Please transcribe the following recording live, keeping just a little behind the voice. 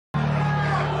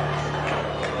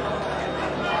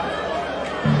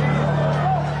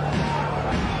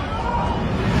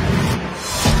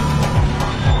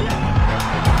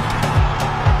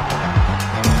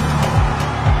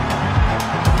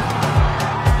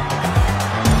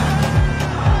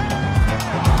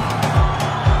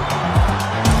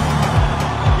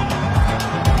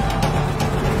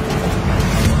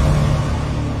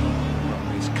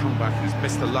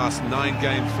9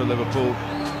 games for Liverpool.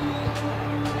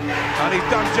 And he's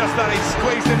done just that, he's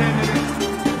squeezed it in.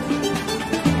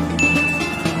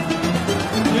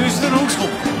 Nu is het een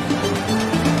hoekschop.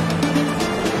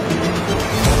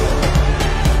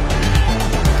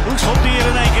 Hoekschop die er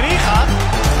in één keer in gaat.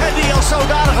 En die als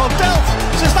zodanig ook telt.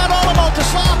 Ze staan allemaal te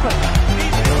slapen.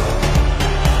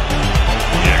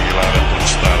 E Aguilar a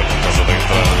protestar por causa da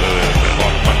entrada de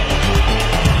Rockman.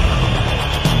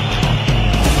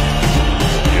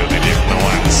 Eu diria que não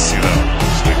há necessidade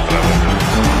desta entrada.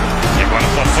 E agora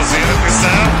pode fazer,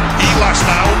 atenção. E lá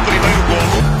está o primeiro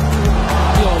golo.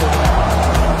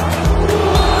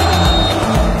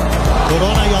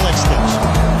 Corona e Alex Telles.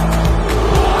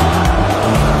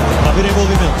 Para vir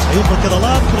envolvimento. Saiu para cada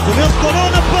lado. Cruzamento.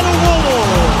 Corona para o golo.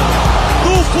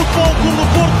 Do Futebol Clube do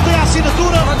Porto tem a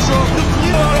assinatura.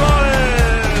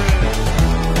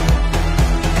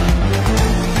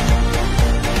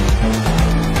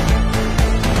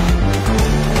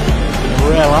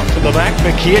 Morel up to the back.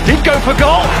 Fekir did go for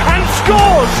goal and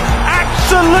scores.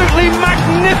 Absolutely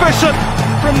magnificent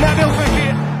from Nabil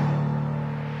Fekir.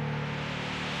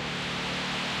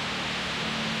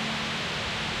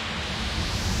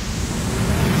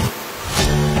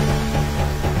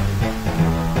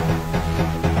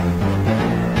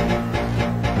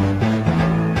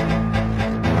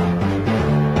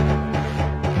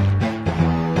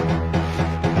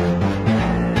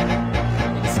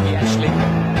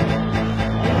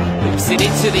 It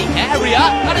into the area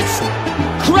and it's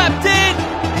crept in.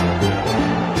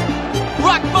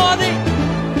 Rahmani.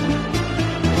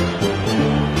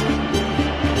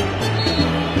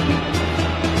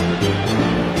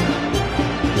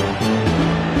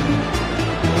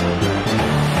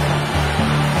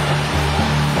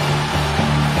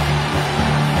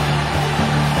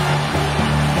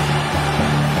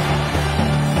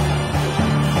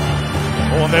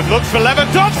 Oh, and they've looked for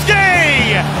Lewandowski.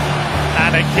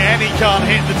 And again, he can't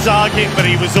hit the target, but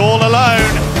he was all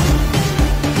alone.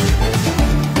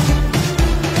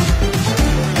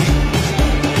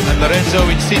 And Lorenzo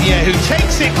Insigne, who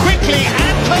takes it quickly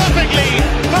and perfectly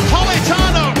for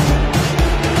Politano.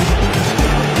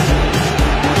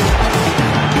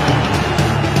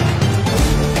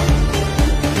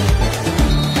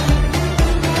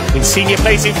 Insigne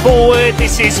plays it forward.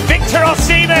 This is Victor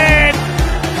Osimhen.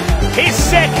 His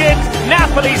second,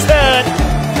 Napoli's third.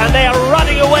 And they are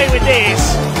running away with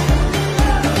this.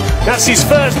 That's his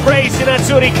first brace in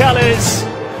Azzurri colours.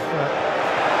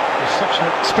 It's such an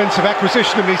expensive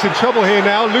acquisition and he's in trouble here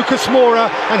now. Lucas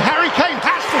Moura and Harry Kane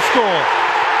has to score.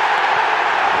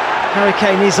 Harry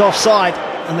Kane is offside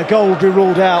and the goal will be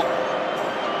ruled out.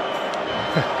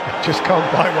 Just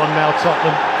can't buy one now,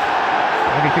 Tottenham.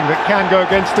 Anything that can go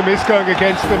against them is going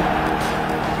against them.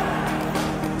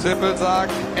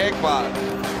 Trippelsack, Eckball.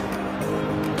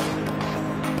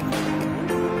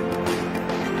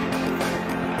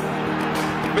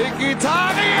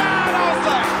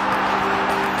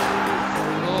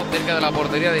 Cerca de la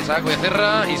portería de Isaac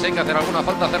Becerra y si hay que hacer alguna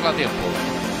falta, hacerla a tiempo.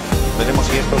 Veremos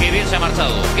si esto... Qué bien se ha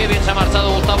marchado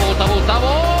Gustavo.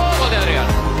 Gol de Adrián.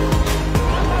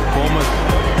 Bournemouth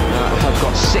have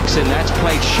got 6 in there. It's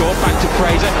played short, back to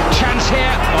Fraser. Chance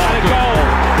here and a goal.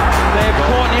 They've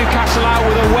caught Newcastle out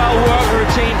with a well-worked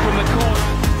routine from the corner.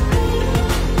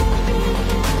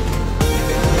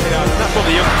 That's what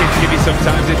the young kids give you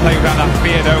sometimes, they play without that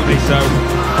fear, don't they? So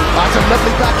that's a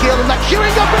lovely back heel and that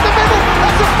queuing up in the middle.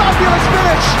 That's a fabulous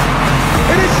finish.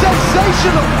 It is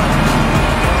sensational.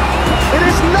 It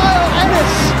is Niall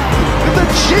Ennis with the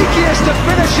cheekiest of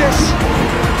finishes.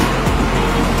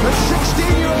 The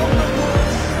 16-year-old.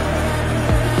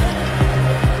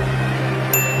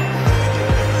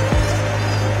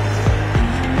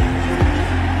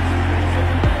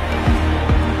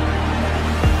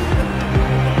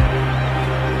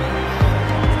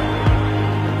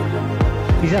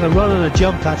 He's had a run and a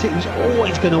jump at it. He was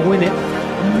always going to win it.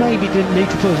 Maybe didn't need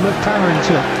to put as much power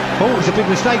into it. Oh, it was a big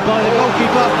mistake by the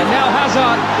goalkeeper. And now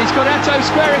Hazard, he's got Eto'o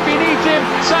square if he needs him.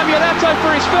 Samuel Eto'o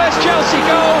for his first Chelsea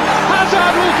goal.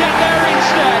 Hazard will get there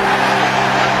instead.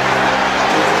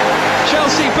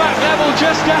 Chelsea back level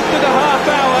just after the half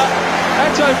hour.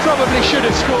 Eto'o probably should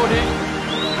have scored it.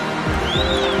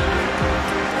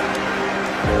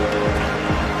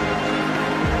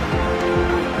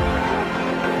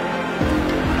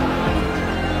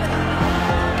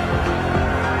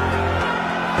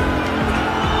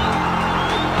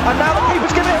 And now the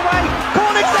keeper's given it away.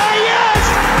 Cornick there, yes!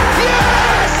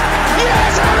 Yes!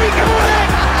 Yes, Harry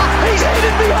Cornick! He's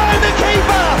hidden behind the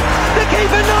keeper! The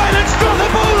keeper Nyland's dropped the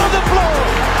ball on the floor!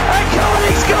 And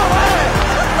Cornick's got there!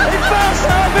 In first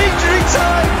half injury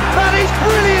time! And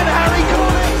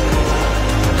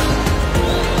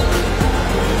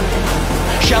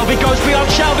Shelvey goes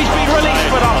beyond. Shelvey's been released,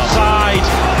 but offside.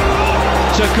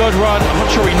 It's a good run. I'm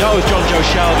not sure he knows John Joe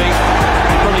Shelvey.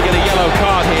 He'll probably get a yellow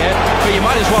card here, but you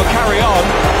might as well carry on.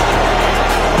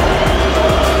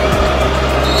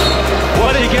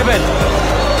 What is he given?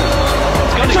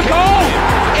 It's a goal!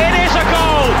 It is a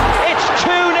goal! It's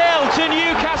 2-0 to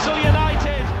Newcastle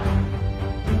United.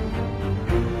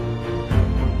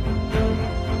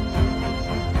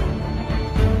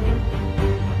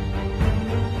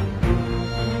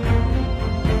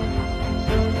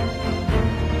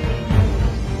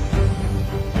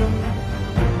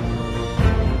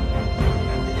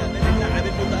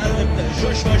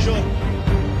 جوشوا جو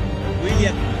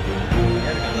ويليام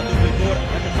يرجع لطول الكورة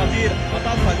لكن خطير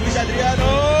خطفها لويس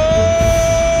أدريانو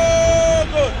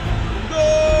جول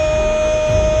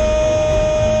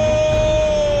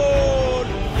جول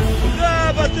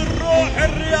غابت الروح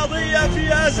الرياضية في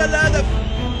هذا الهدف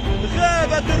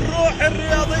غابت الروح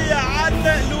الرياضية عن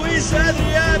لويس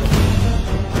أدريانو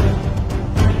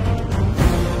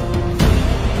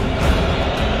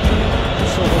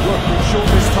Short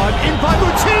this time, in by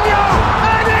Moutinho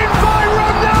and in by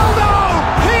Ronaldo.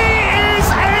 He is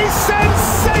a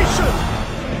sensation.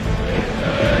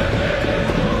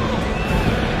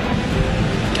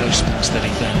 Goes past the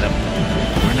defender.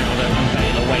 Ronaldo and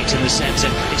Bale await in the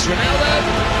centre. It's Ronaldo.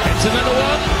 It's another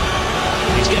one.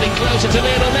 He's getting closer to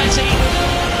Lionel Messi.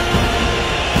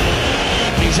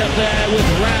 He's up there with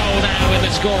Raul now in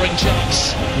the scoring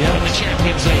charts in the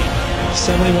Champions League.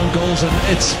 71 goals, and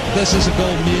this is a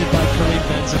goal made by Karim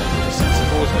Benzema. Centre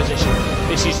forward position.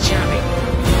 This is Xavi.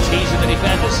 Teasing the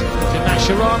defenders to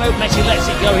Mascherano. Messi lets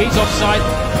it go. He's offside.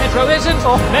 Pedro isn't.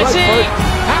 Messi!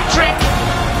 Hat-trick!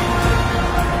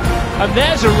 And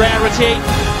there's a rarity.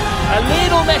 A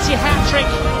little Messi hat-trick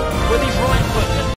with his right foot.